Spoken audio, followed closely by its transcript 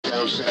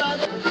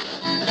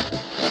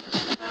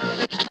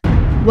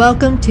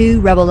Welcome to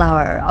Rebel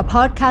Hour, a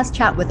podcast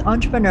chat with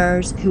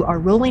entrepreneurs who are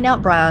rolling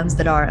out brands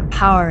that are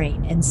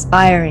empowering,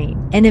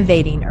 inspiring,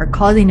 innovating, or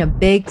causing a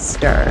big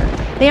stir.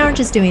 They aren't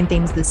just doing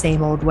things the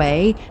same old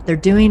way, they're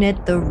doing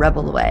it the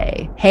Rebel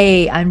way.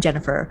 Hey, I'm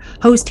Jennifer,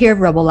 host here of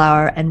Rebel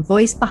Hour and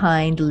voice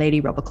behind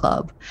Lady Rebel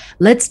Club.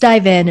 Let's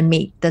dive in and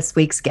meet this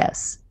week's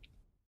guests.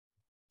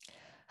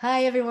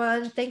 Hi,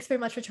 everyone. Thanks very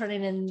much for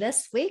tuning in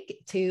this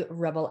week to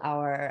Rebel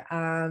Hour.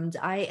 And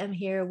I am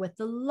here with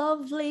the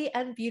lovely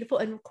and beautiful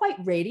and quite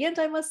radiant,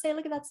 I must say.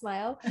 Look at that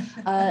smile.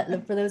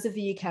 For those of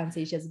you who can't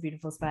see, she has a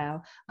beautiful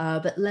smile.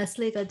 But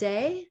Leslie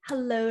Gaudet.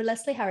 Hello,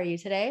 Leslie. How are you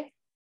today?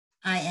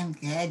 I am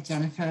good,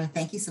 Jennifer.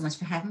 Thank you so much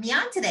for having me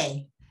on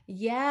today.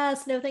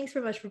 Yes, no, thanks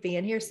very much for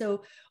being here.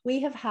 So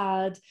we have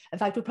had, in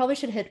fact, we probably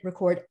should hit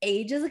record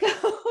ages ago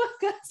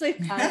because we've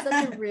had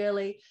such a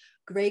really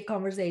great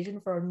conversation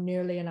for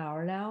nearly an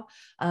hour now,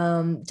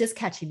 just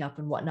catching up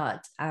and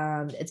whatnot.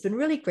 It's been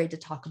really great to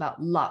talk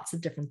about lots of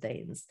different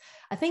things.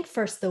 I think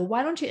first though,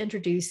 why don't you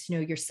introduce,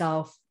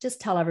 yourself, just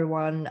tell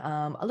everyone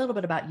a little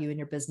bit about you and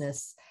your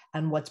business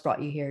and what's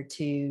brought you here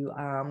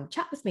to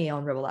chat with me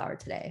on Rebel Hour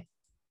today.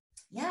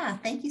 Yeah,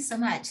 thank you so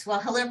much. Well,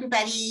 hello,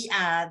 everybody.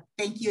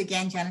 Thank you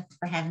again, Jennifer,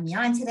 for having me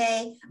on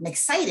today. I'm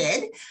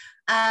excited.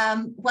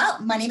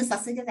 Well, my name is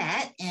Leslie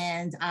Gaudet,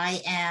 and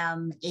I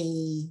am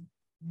a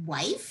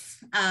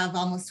wife of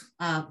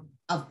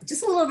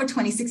just a little over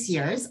 26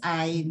 years.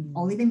 I've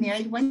only been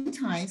married one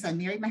time. So I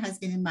married my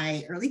husband in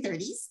my early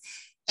 30s.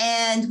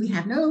 And we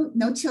have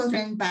no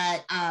children,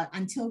 but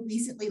until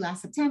recently,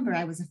 last September,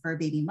 I was a fur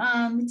baby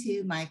mom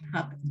to my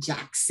pup,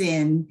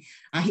 Jackson.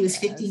 He was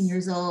 15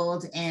 years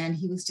old, and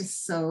he was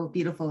just so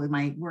beautiful,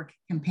 my work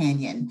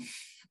companion.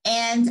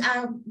 And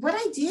what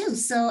I do,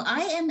 so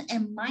I am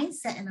a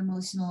mindset and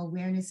emotional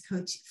awareness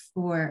coach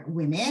for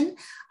women.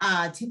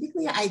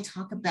 Typically, I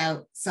talk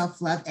about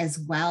self-love as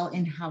well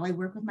in how I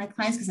work with my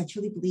clients, because I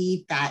truly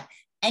believe that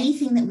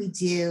anything that we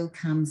do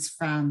comes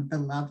from the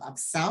love of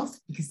self,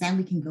 because then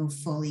we can go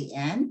fully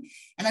in.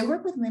 And I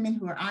work with women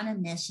who are on a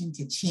mission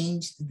to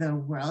change the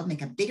world,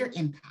 make a bigger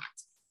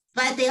impact.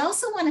 But they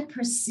also want to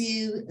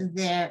pursue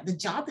the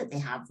job that they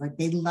have. Like,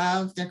 they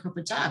love their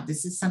corporate job.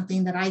 This is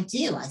something that I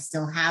do. I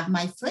still have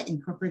my foot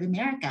in corporate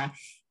America.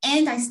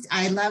 And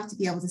I love to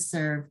be able to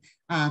serve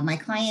my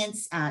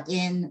clients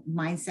in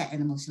mindset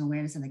and emotional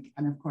awareness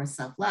and of course,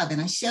 self-love.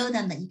 And I show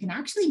them that you can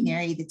actually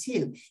marry the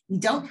two. You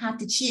don't have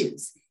to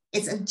choose.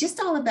 It's just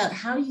all about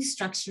how you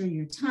structure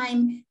your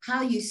time,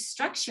 how you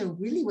structure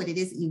really what it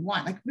is that you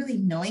want, like really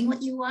knowing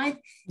what you want.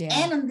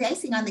 Yeah. And the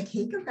icing on the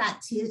cake of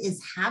that too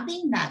is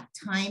having that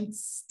time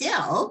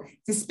still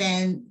to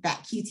spend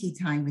that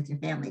QT time with your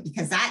family,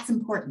 because that's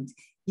important.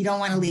 You don't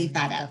want to leave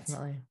that out.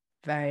 Definitely.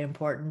 Very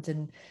important.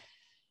 And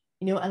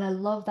and I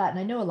love that. And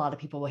I know a lot of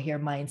people will hear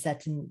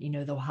mindset and,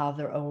 they'll have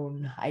their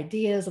own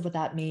ideas of what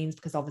that means,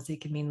 because obviously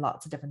it can mean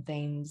lots of different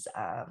things.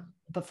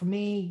 But for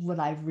me, what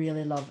I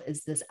really love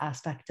is this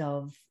aspect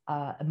of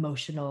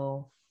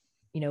emotional,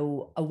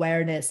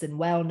 awareness and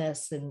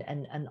wellness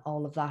and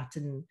all of that,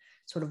 and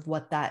sort of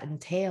what that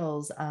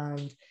entails.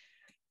 And,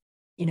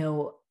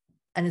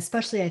 and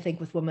especially I think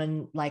with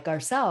women like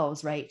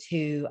ourselves, right,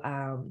 who,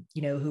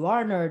 who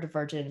are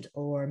neurodivergent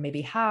or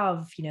maybe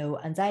have,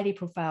 anxiety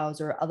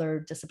profiles or other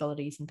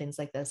disabilities and things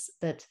like this,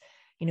 that,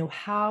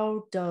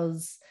 how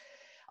does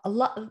a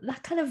lot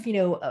that kind of,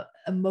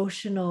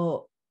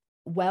 emotional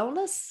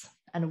wellness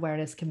and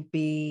awareness can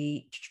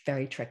be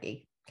very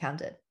tricky,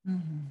 can't it?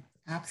 Mm-hmm.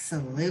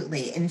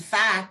 Absolutely. In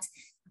fact,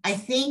 I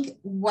think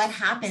what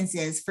happens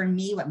is, for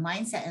me, what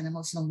mindset and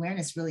emotional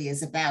awareness really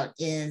is about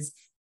is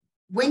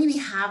when we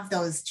have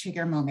those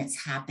trigger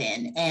moments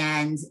happen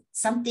and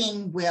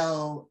something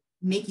will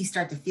make you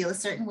start to feel a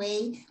certain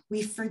way,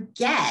 we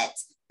forget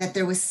that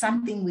there was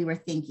something we were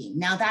thinking.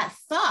 Now, that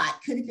thought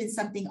could have been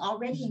something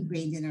already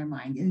ingrained in our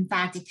mind. In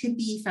fact, it could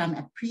be from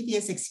a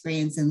previous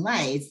experience in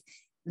life,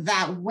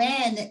 that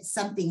when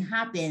something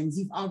happens,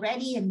 you've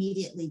already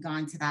immediately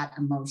gone to that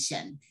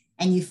emotion.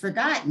 And you've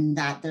forgotten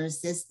that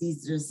there's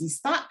these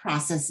thought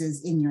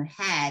processes in your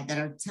head that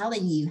are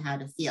telling you how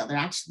to feel. They're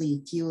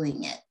actually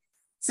fueling it.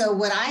 So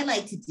what I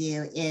like to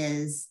do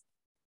is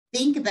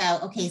think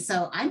about, okay,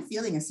 so I'm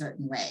feeling a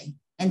certain way.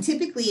 And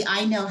typically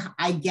I know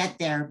I get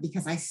there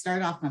because I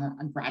start off on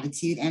a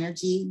gratitude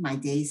energy. My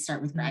days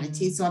start with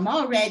gratitude. So I'm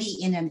already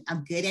in a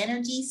good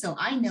energy. So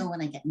I know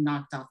when I get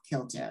knocked off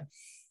kilter.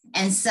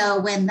 And so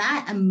when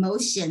that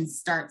emotion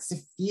starts to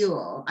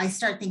fuel, I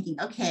start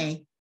thinking,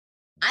 okay,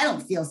 I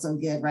don't feel so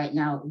good right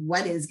now.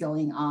 What is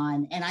going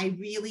on? And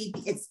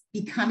it's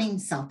becoming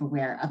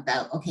self-aware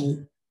about, okay,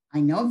 I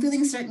know I'm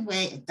feeling a certain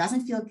way. It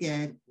doesn't feel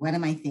good. What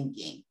am I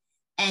thinking?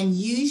 And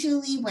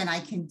usually when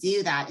I can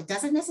do that, it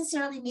doesn't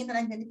necessarily mean that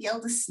I'm going to be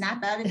able to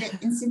snap out of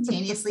it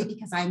instantaneously,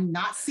 because I'm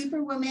not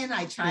superwoman.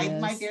 I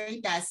tried my very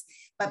best,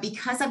 but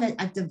because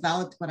I've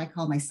developed what I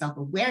call my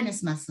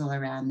self-awareness muscle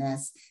around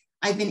this,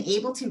 I've been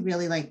able to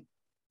really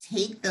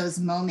take those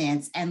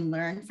moments and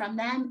learn from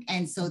them.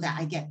 And so that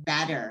I get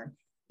better,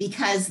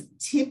 because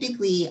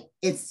typically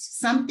it's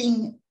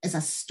something, as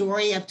a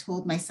story I've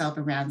told myself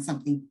around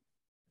something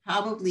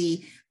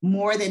probably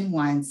more than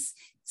once,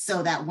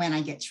 so that when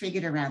I get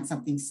triggered around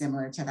something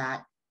similar to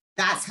that,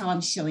 that's how I'm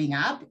showing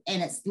up.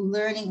 And it's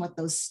learning what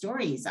those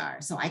stories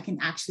are so I can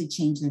actually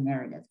change the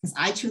narrative, because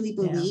I truly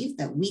believe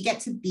that we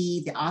get to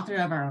be the author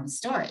of our own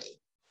story.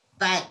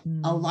 But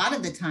a lot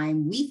of the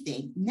time we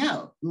think,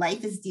 no,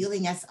 life is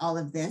dealing us all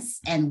of this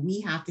and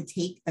we have to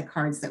take the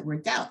cards that we're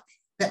dealt.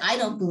 But I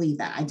don't believe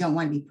that. I don't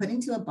want to be put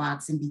into a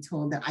box and be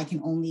told that I can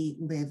only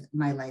live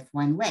my life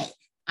one way.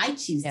 I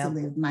choose to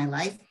live my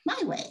life my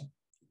way.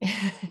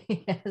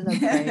 Yes, that's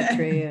very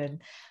true.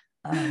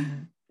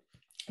 And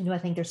I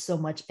think there's so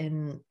much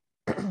in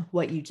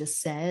what you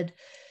just said.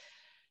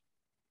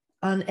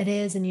 And it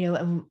is, and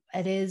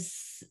it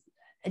is,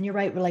 and you're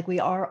right. We're like,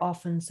 we are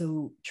often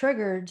so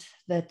triggered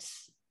that,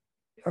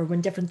 or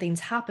when different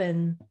things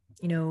happen,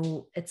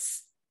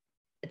 it's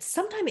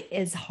sometimes it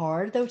is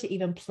hard though to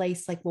even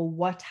place like, well,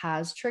 what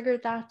has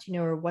triggered that,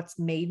 or what's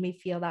made me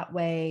feel that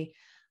way.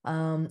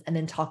 And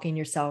then talking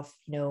yourself,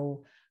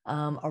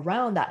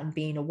 around that and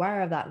being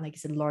aware of that. And like you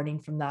said,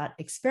 learning from that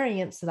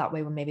experience. So that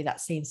way, when maybe that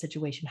same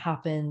situation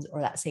happens or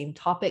that same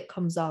topic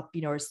comes up,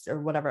 or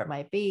whatever it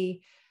might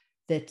be,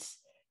 that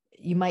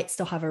you might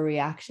still have a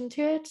reaction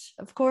to it,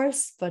 of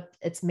course, but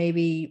it's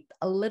maybe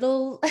a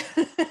little,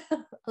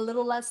 a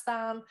little less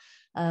than,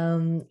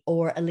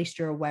 or at least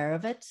you're aware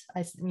of it,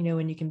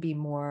 and you can be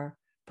more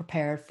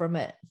prepared for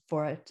it.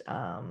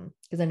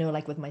 Because I know,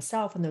 like with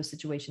myself, when those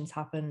situations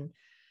happen,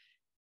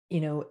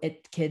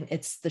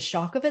 it's the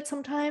shock of it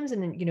sometimes.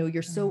 And then,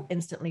 you're so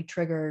instantly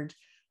triggered,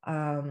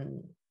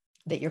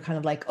 that you're kind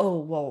of like, oh,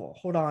 well,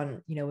 hold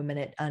on, a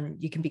minute.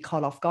 And you can be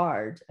caught off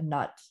guard and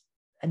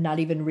not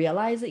even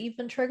realize that you've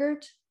been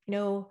triggered.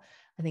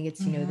 I think it's,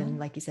 then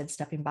like you said,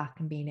 stepping back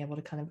and being able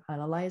to kind of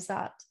analyze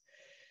that.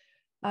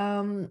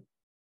 And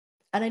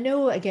I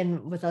know,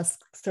 again, with us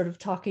sort of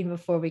talking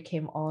before we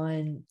came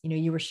on,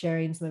 you were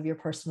sharing some of your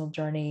personal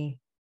journey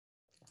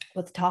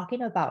with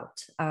talking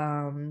about,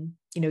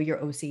 your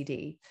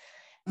OCD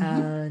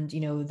and,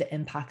 the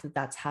impact that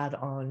that's had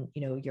on,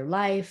 your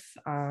life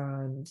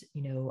and,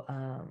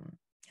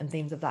 and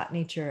things of that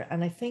nature.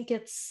 And I think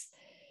it's,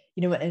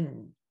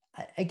 and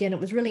again, it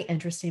was really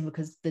interesting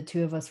because the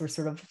two of us were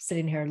sort of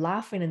sitting here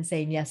laughing and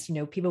saying, yes,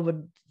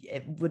 people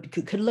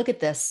could look at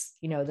this,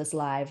 this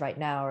live right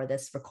now, or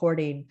this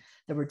recording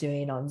that we're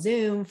doing on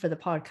Zoom for the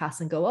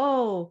podcast and go,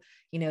 oh,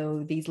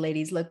 these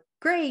ladies look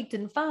great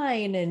and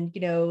fine. And,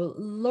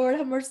 Lord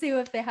have mercy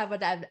if they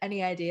haven't had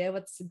any idea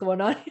what's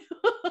going on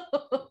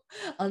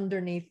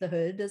underneath the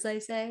hood, as I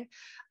say,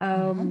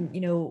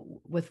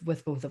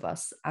 with both of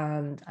us.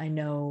 And I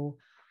know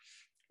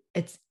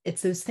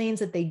it's those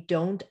things that they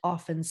don't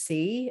often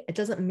see. It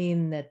doesn't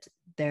mean that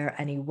they're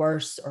any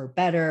worse or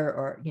better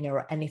or,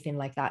 or anything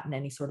like that in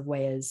any sort of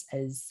way as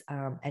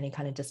any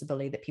kind of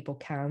disability that people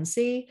can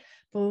see.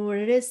 But when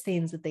it is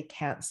things that they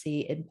can't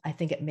see, I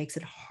think it makes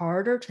it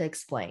harder to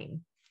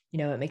explain.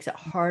 It makes it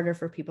harder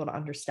for people to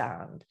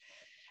understand.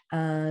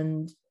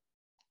 And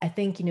I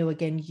think,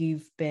 again,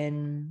 you've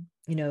been,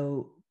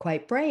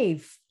 quite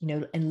brave,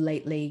 and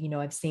lately,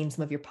 I've seen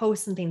some of your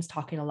posts and things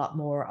talking a lot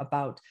more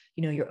about,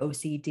 your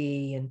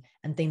OCD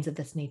and things of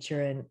this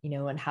nature, and,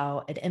 and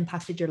how it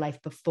impacted your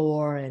life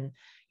before, and,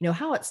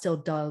 how it still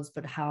does,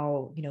 but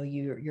how,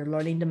 you're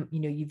learning to,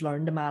 you've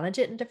learned to manage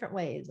it in different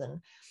ways. And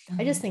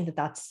I just think that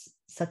that's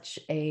such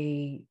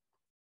a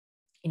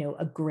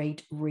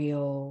great,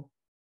 real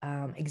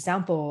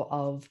example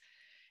of,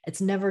 it's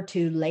never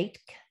too late,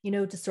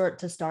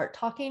 to start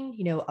talking,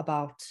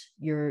 about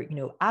your,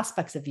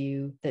 aspects of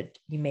you that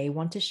you may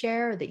want to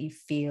share, that you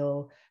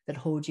feel that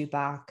hold you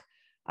back.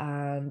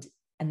 And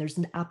there's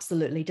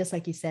absolutely, just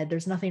like you said,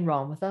 there's nothing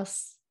wrong with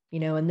us,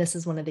 and this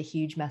is one of the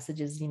huge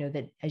messages,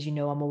 that, as I'm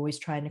always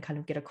trying to kind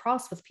of get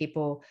across with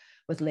people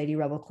with Lady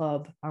Rebel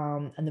Club,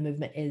 and the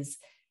movement is,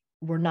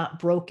 we're not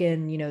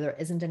broken, there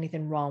isn't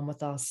anything wrong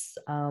with us.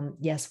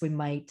 Yes, we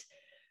might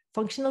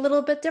function a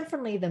little bit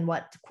differently than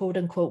what, quote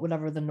unquote,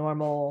 whatever the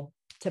normal,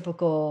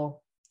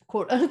 typical,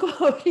 quote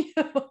unquote,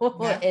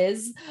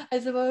 is, I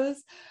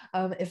suppose.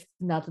 If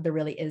not that there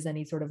really is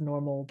any sort of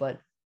normal,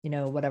 but,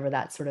 whatever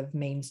that sort of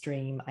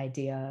mainstream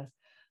idea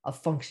of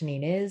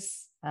functioning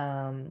is,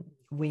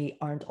 we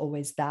aren't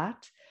always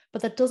that,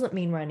 but that doesn't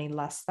mean we're any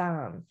less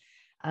than.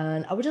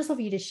 And I would just love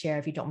you to share,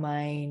 if you don't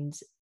mind,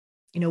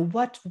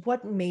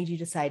 what made you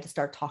decide to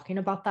start talking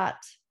about that,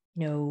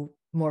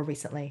 more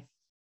recently?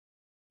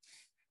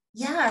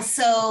 Yeah.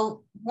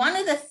 So one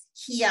of the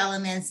key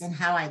elements in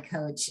how I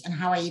coach and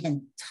how I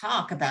even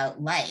talk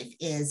about life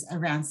is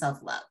around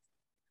self-love.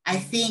 I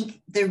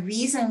think the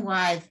reason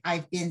why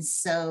I've been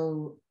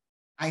so,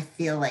 I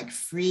feel like,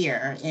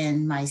 freer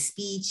in my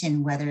speech,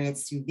 and whether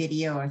it's through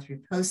video or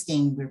through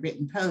posting with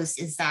written posts,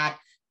 is that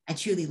I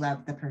truly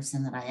love the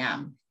person that I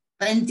am.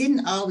 But I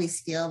didn't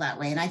always feel that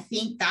way. And I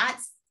think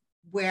that's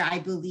where I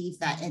believe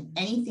that in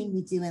anything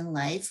we do in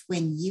life,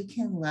 when you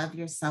can love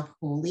yourself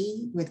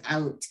wholly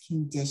without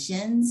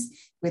conditions,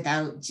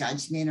 without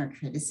judgment or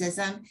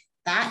criticism,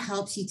 that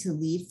helps you to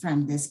lead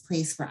from this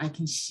place where I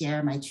can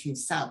share my true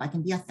self. I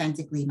can be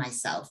authentically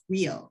myself,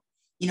 real,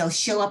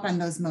 show up on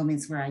those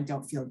moments where I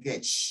don't feel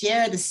good,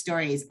 share the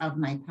stories of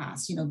my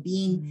past,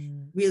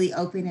 being really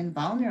open and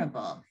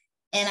vulnerable.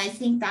 And I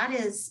think that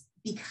is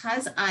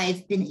because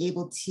I've been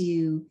able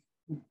to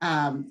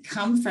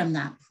come from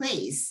that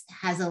place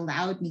has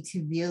allowed me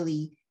to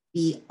really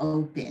be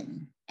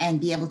open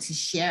and be able to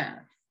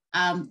share.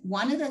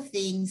 One of the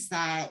things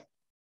that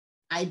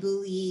I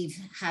believe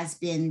has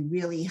been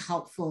really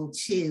helpful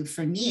too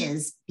for me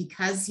is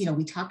because,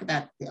 we talk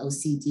about the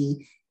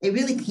OCD, it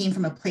really came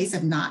from a place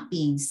of not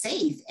being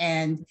safe.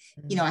 And,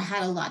 I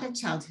had a lot of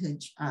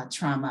childhood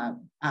trauma,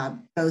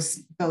 both,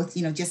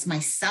 just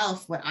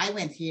myself, what I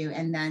went through,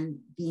 and then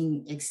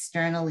being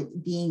externally,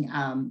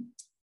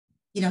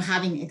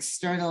 having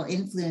external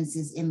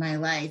influences in my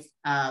life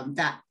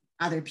that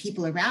other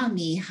people around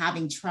me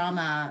having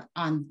trauma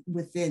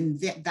within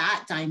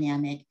that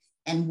dynamic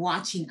and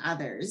watching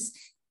others.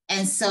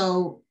 And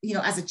so,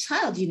 as a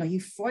child, you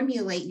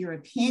formulate your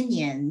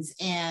opinions,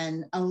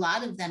 and a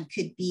lot of them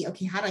could be,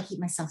 okay, how do I keep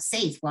myself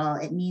safe? Well,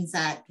 it means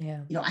that,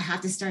 I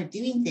have to start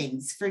doing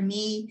things. For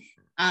me,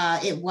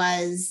 it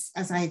was,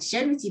 as I had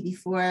shared with you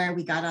before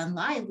we got on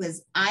live,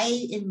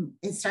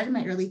 it started in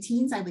my early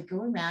teens. I would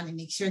go around and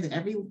make sure that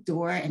every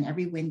door and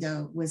every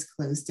window was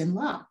closed and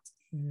locked.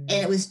 And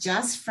it was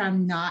just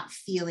from not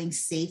feeling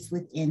safe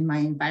within my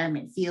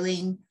environment,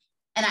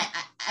 and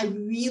I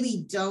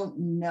really don't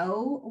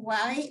know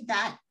why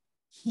that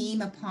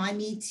came upon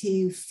me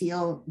to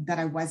feel that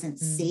I wasn't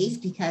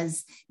safe,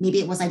 because maybe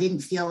it was I didn't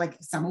feel like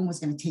someone was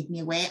going to take me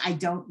away. I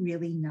don't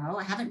really know.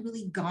 I haven't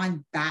really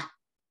gone back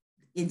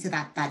into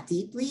that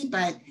deeply,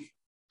 but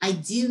I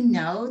do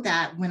know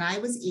that when I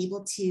was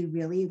able to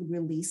really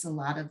release a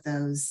lot of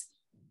those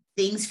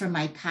things from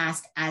my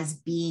past as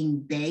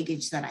being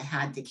baggage that I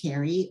had to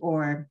carry,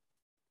 or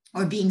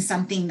being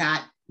something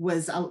that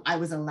I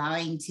was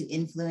allowing to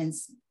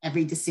influence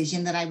every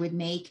decision that I would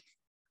make,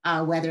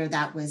 whether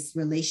that was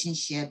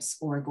relationships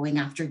or going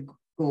after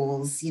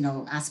goals,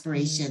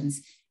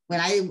 aspirations. When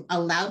I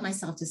allowed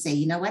myself to say,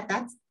 you know what,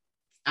 that's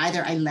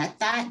either I let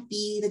that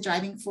be the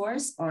driving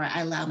force, or I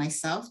allow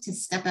myself to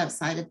step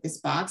outside of this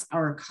box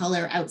or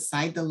color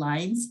outside the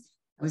lines.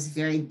 I was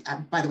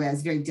by the way, I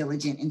was very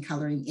diligent in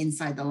coloring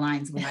inside the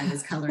lines when I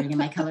was coloring in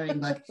my coloring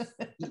book.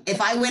 If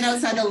I went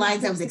outside the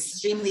lines, I was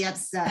extremely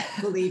upset,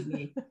 believe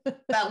me.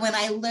 But when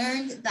I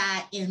learned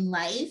that in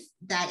life,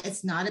 that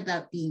it's not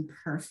about being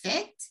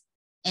perfect,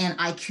 and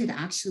I could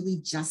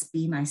actually just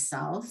be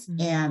myself,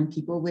 and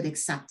people would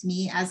accept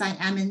me as I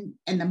am.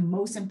 And the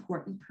most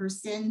important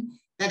person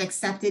that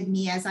accepted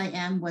me as I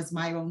am was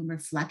my own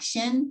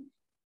reflection.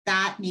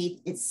 That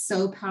made it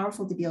so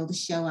powerful to be able to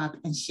show up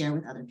and share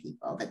with other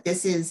people that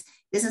this is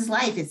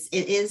life. It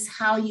is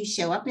how you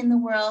show up in the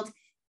world,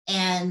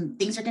 and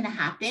things are going to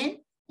happen,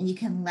 and you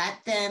can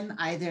let them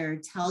either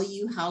tell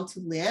you how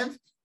to live,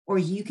 or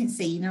you can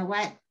say, you know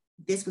what,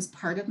 this was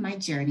part of my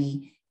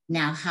journey.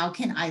 Now, how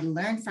can I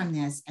learn from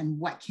this, and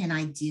what can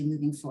I do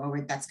moving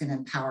forward that's going to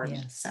empower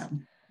me? So,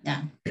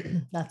 yeah.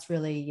 That's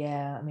really,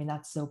 I mean,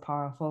 that's so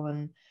powerful.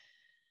 And,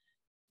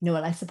 and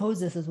I suppose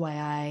this is why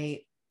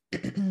I,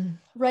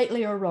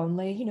 rightly or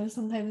wrongly,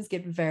 sometimes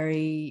get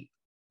very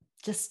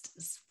just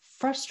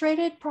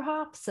frustrated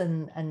perhaps,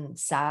 and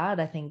sad,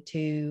 I think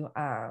too,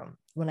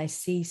 when I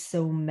see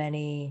so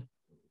many,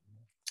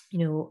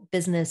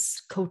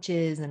 business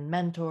coaches and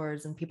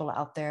mentors and people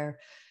out there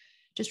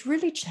just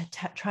really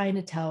trying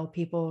to tell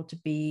people to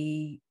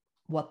be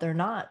what they're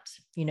not,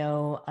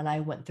 and I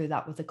went through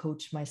that with a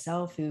coach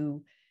myself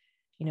who,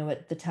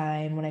 at the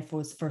time when I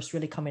was first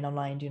really coming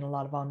online, doing a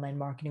lot of online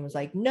marketing, was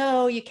like,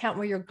 no, you can't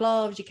wear your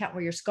gloves, you can't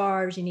wear your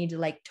scarves, you need to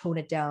like tone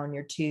it down,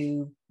 you're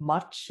too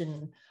much,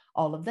 and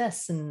all of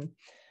this. And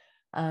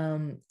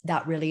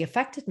that really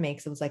affected me,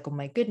 because it was like, oh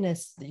my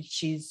goodness,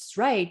 she's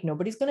right,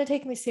 nobody's going to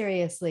take me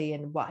seriously.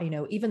 And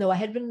even though I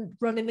had been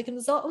running the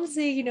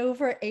consultancy,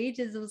 for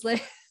ages, it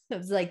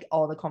was like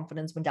all the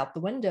confidence went out the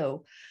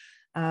window.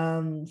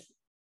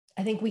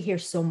 I think we hear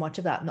so much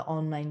of that in the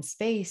online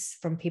space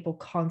from people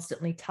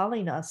constantly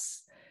telling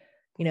us,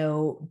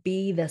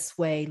 be this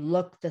way,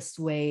 look this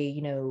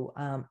way,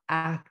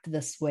 act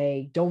this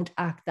way, don't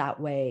act that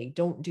way,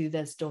 don't do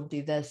this,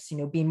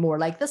 be more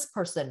like this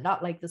person,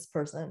 not like this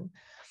person.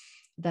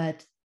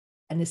 And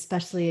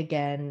especially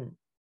again,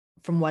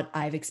 from what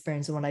I've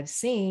experienced and what I've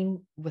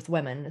seen with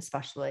women,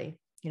 especially,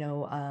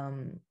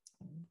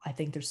 I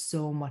think there's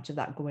so much of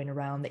that going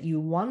around that you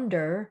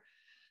wonder,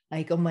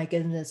 like, oh my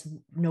goodness,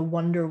 no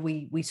wonder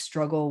we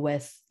struggle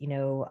with,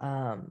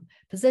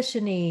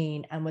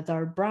 positioning, and with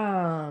our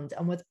brand,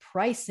 and with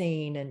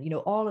pricing, and,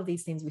 all of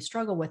these things we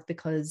struggle with,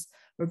 because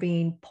we're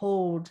being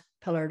pulled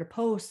pillar to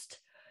post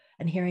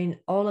and hearing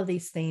all of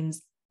these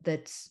things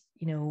that,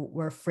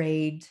 we're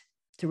afraid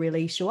to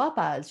really show up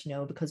as,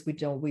 because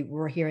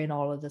we're hearing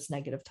all of this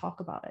negative talk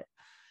about it.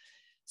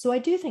 So I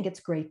do think it's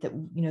great that,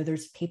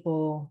 there's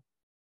people,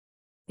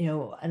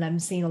 and I'm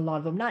seeing a lot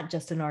of them, not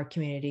just in our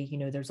community,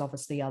 there's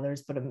obviously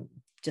others, but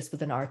just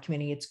within our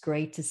community, it's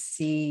great to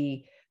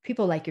see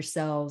people like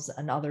yourselves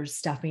and others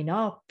stepping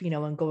up,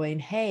 and going,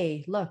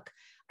 hey, look,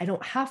 I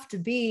don't have to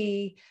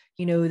be,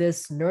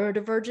 this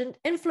neurodivergent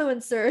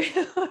influencer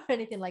or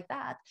anything like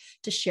that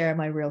to share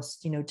my real,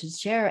 to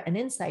share an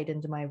insight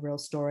into my real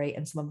story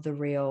and some of the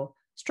real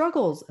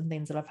struggles and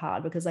things that I've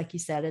had. Because like you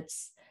said,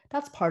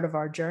 that's part of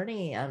our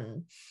journey,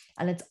 and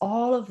it's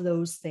all of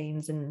those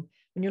things. And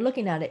when you're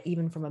looking at it,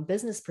 even from a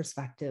business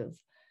perspective,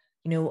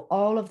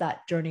 all of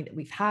that journey that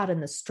we've had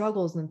and the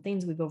struggles and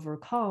things we've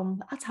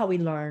overcome, that's how we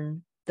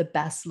learn the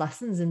best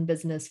lessons in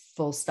business,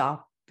 full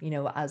stop,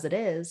 as it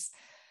is.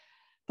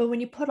 But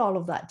when you put all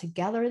of that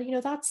together,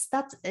 that's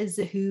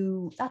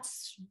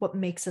what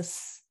makes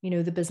us,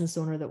 the business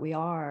owner that we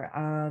are.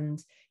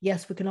 And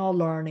yes, we can all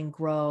learn and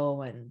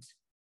grow and,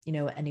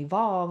 and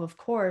evolve, of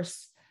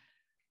course,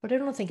 but I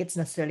don't think it's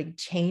necessarily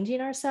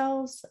changing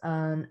ourselves.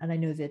 And I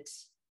know that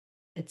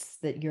it's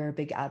that you're a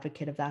big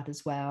advocate of that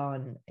as well.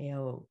 And,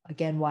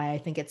 again, why I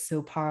think it's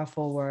so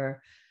powerful,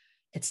 where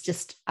it's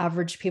just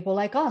average people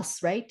like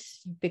us, right?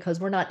 Because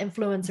we're not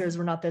influencers,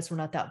 we're not this, we're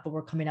not that, but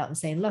we're coming out and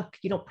saying, look,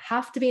 you don't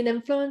have to be an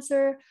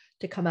influencer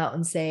to come out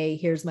and say,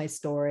 here's my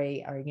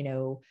story, or,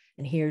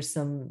 and here's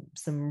some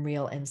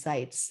real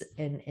insights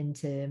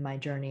into my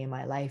journey in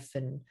my life.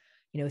 And,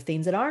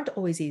 things that aren't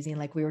always easy. And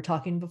like we were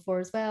talking before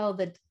as well,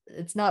 that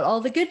it's not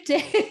all the good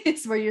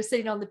days where you're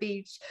sitting on the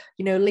beach,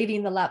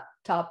 leading the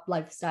laptop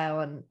lifestyle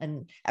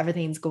and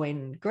everything's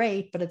going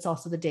great, but it's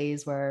also the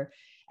days where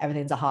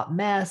everything's a hot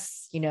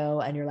mess,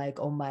 and you're like,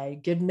 oh my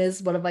goodness,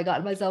 what have I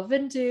gotten myself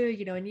into?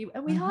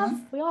 And we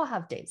all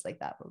have days like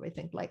that where we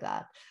think like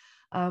that.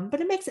 But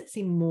it makes it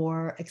seem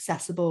more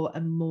accessible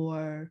and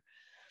more,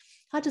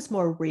 not just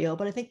more real,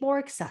 but I think more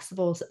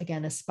accessible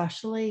again,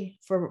 especially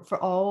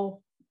for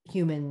all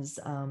humans,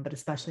 but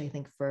especially I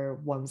think for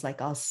ones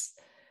like us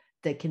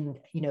that can,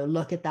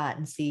 look at that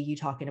and see you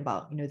talking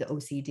about, the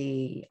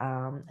OCD,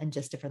 and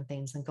just different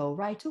things and go,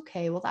 right,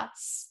 okay, well,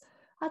 that's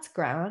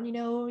grand,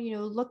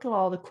 look at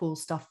all the cool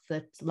stuff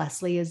that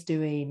Leslie is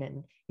doing.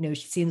 And,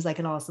 she seems like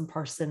an awesome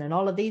person and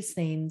all of these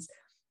things.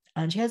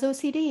 And she has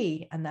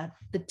OCD, and that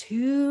the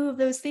two of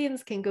those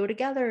things can go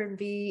together and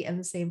be in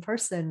the same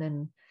person.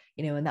 And,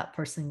 and that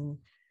person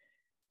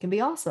can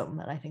be awesome.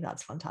 And I think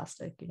that's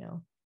fantastic,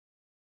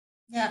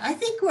 Yeah, I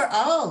think we're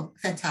all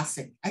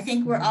fantastic. I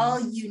think we're all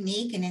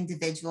unique and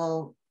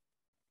individual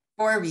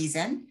for a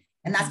reason.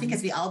 And that's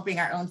because we all bring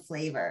our own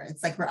flavor.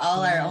 It's like we're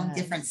all our own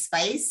different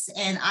spice.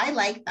 And I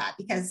like that,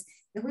 because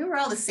if we were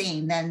all the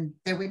same, then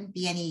there wouldn't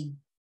be any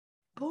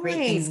great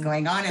things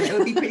going on, and it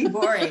would be pretty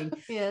boring.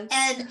 Yes.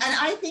 And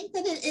I think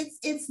that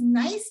it's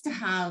nice to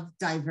have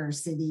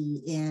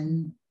diversity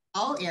in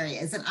all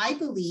areas. And I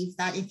believe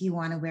that if you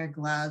want to wear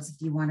gloves,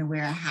 if you want to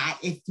wear a hat,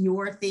 if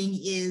your thing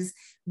is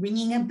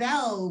ringing a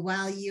bell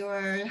while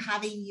you're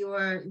having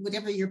your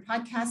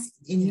podcast,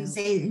 and you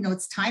say,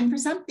 it's time for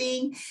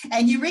something,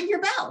 and you ring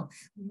your bell.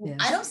 Yeah.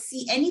 I don't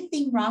see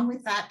anything wrong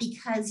with that,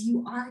 because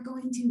you are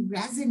going to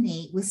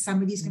resonate with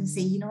somebody who's going to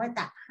say, you know what,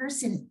 that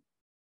person,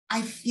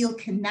 I feel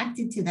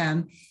connected to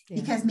them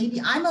because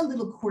maybe I'm a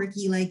little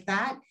quirky like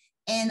that,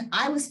 and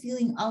I was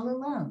feeling all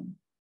alone.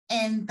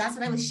 And that's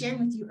what I was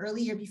sharing with you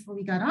earlier before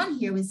we got on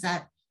here, was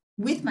that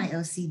with my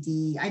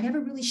OCD, I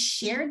never really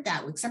shared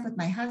that except with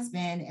my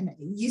husband. And it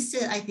used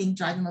to, I think,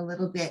 drive him a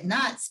little bit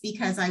nuts,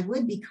 because I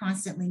would be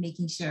constantly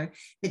making sure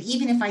that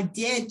even if I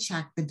did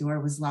check the door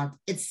was locked,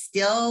 it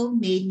still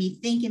made me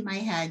think in my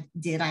head,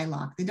 did I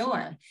lock the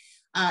door?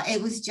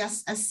 It was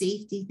just a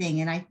safety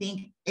thing. And I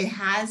think it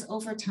has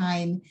over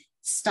time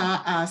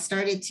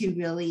started to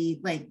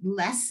really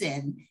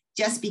lessen,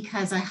 just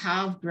because I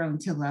have grown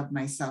to love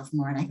myself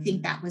more. And I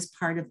think that was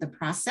part of the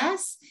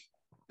process.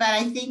 But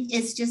I think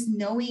it's just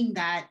knowing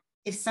that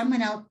if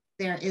someone out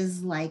there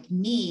is like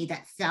me,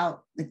 that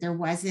felt like there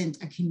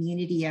wasn't a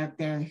community out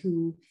there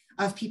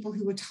of people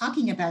who were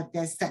talking about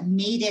this, that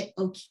made it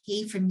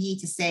okay for me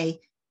to say,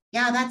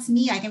 yeah, that's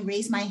me. I can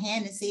raise my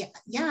hand and say,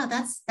 yeah,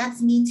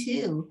 that's me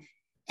too.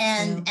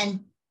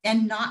 And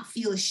not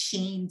feel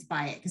ashamed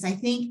by it. Because I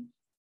think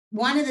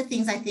one of the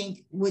things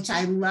which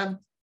I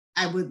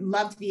would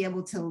love to be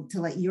able to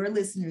let your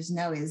listeners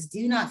know is,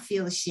 do not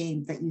feel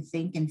ashamed that you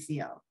think and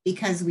feel,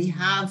 because we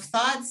have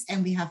thoughts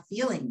and we have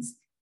feelings.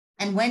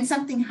 And when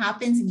something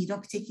happens and you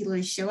don't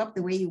particularly show up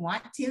the way you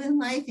want to in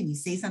life, and you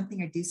say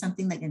something or do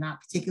something that you're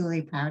not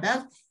particularly proud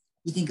of,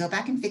 you can go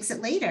back and fix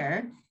it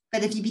later.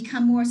 But if you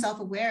become more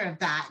self-aware of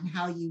that and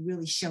how you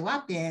really show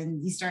up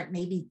in, you start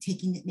maybe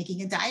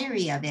making a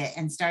diary of it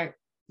and start,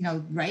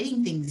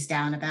 writing things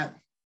down about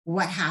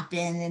what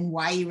happened and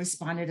why you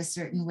responded a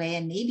certain way.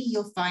 And maybe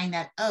you'll find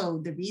that,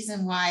 the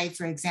reason why,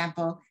 for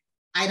example,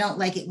 I don't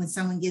like it when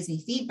someone gives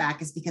me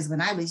feedback is because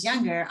when I was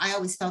younger, I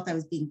always felt I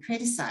was being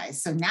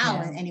criticized. So now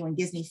when anyone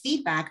gives me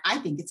feedback, I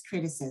think it's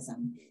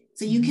criticism.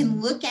 So you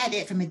can look at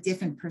it from a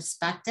different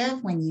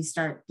perspective when you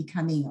start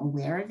becoming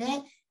aware of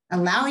it,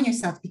 allowing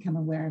yourself to become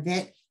aware of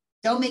it.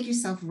 Don't make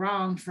yourself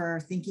wrong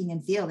for thinking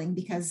and feeling,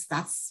 because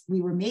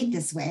we were made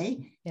this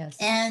way. Yes.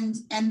 And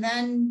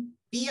then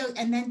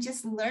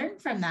just learn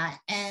from that,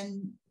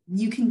 and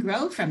you can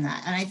grow from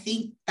that. And I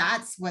think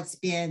that's what's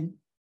been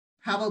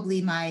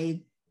probably my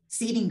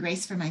saving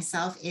grace for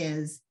myself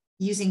is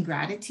using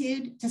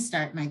gratitude to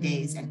start my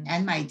days and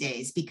end my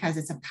days, because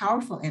it's a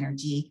powerful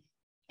energy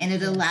and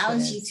it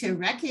allows you to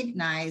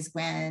recognize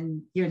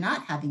when you're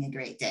not having a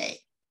great day.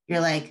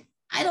 You're like,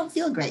 I don't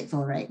feel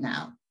grateful right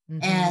now.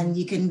 And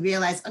you can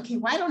realize, okay,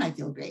 why don't I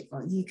feel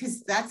grateful?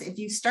 Because that's, if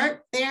you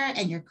start there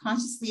and you're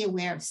consciously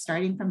aware of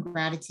starting from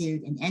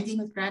gratitude and ending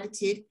with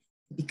gratitude,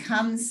 it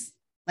becomes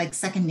like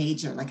second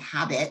nature, like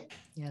habit.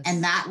 Yes.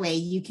 And that way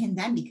you can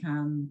then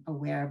become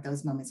aware of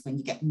those moments when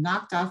you get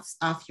knocked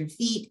off your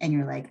feet and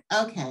you're like,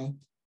 okay,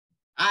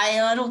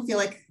 I don't feel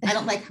like, I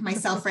don't like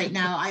myself right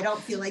now. I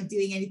don't feel like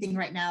doing anything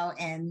right now.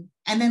 And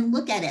then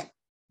look at it.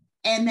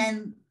 And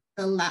then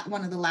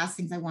one of the last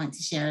things I want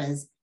to share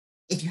is,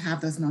 if you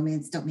have those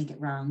moments, don't make it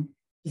wrong,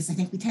 because I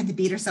think we tend to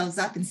beat ourselves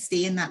up and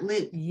stay in that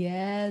loop.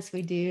 Yes,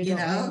 we do. You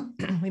know,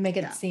 we make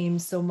it seem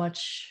so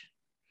much.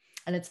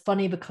 And it's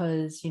funny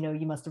because, you know,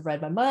 you must have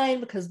read my mind,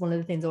 because one of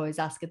the things I always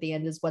ask at the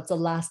end is, what's the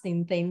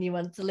lasting thing you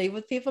want to leave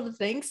with people to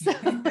think? So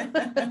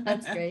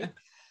that's great.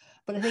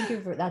 But I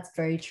think that's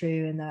very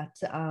true. And that,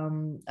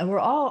 and we're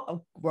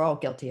all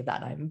guilty of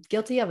that. I'm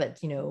guilty of it,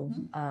 you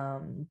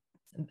know,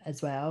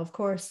 as well, of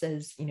course,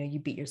 as, you know, you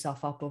beat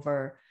yourself up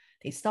over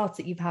these thoughts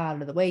that you've had,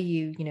 or the way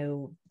you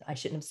know, I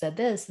shouldn't have said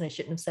this and I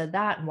shouldn't have said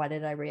that. And why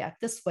did I react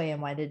this way?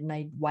 And why didn't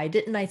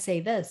I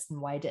say this?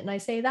 And why didn't I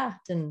say that?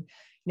 And,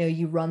 you know,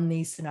 you run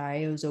these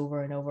scenarios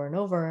over and over and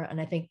over.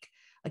 And I think,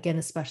 again,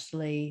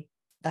 especially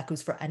that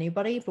goes for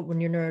anybody, but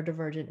when you're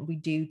neurodivergent, we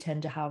do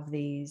tend to have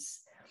these,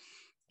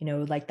 you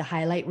know, like the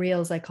highlight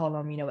reels, I call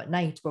them, you know, at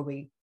night, where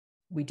we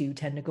do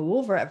tend to go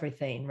over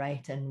everything,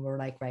 right? And we're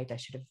like, right, I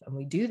should have, and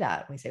we do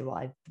that. We say,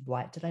 well,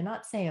 why did I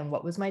not say, and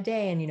what was my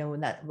day? And, you know,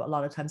 and that a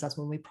lot of times that's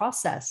when we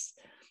process,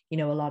 you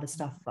know, a lot of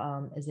stuff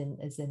is in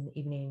the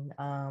evening.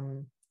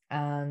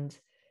 And,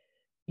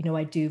 you know,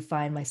 I do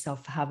find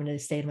myself having to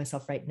say to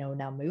myself, right, no,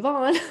 now move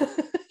on.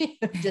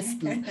 Just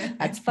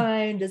that's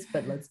fine,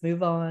 but let's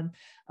move on,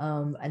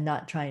 and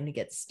not trying to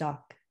get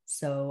stuck.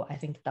 So I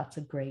think that's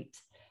a great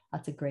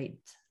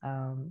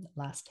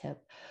last tip.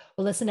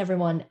 Well, listen,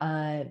 everyone,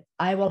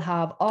 I will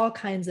have all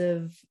kinds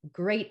of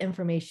great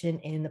information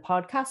in the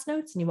podcast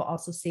notes, and you will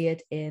also see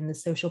it in the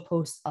social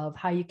posts of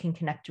how you can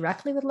connect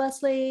directly with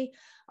Leslie,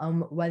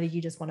 whether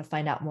you just want to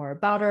find out more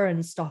about her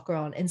and stalk her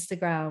on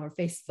Instagram or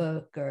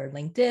Facebook or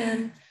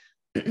LinkedIn,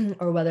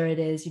 or whether it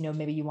is, you know,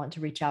 maybe you want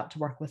to reach out to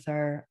work with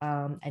her,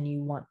 and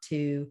you want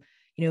to,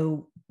 you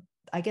know,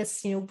 I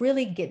guess, you know,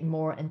 really get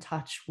more in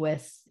touch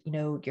with, you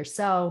know,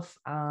 yourself,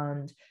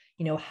 and,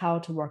 you know, how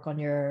to work on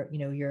your, you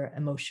know, your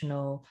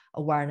emotional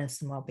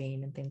awareness and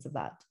well-being and things of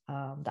that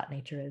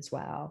nature as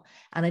well.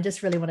 And I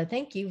just really want to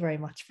thank you very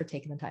much for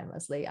taking the time,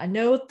 Leslie. I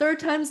know third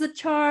time's the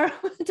charm.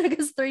 It took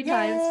us 3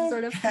 times to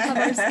sort of have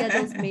our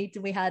schedules meet,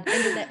 and we had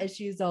internet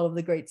issues, all of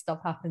the great stuff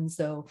happened.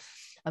 So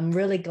I'm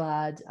really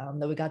glad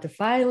that we got to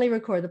finally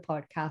record the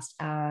podcast.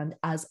 And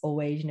as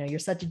always, you know, you're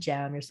such a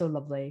gem. You're so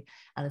lovely.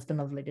 And it's been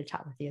lovely to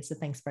chat with you. So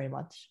thanks very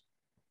much.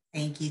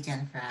 Thank you,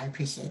 Jennifer. I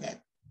appreciate it.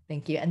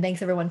 Thank you. And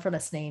thanks everyone for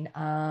listening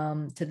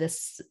to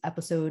this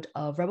episode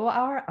of Rebel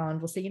Hour. And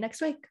we'll see you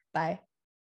next week. Bye.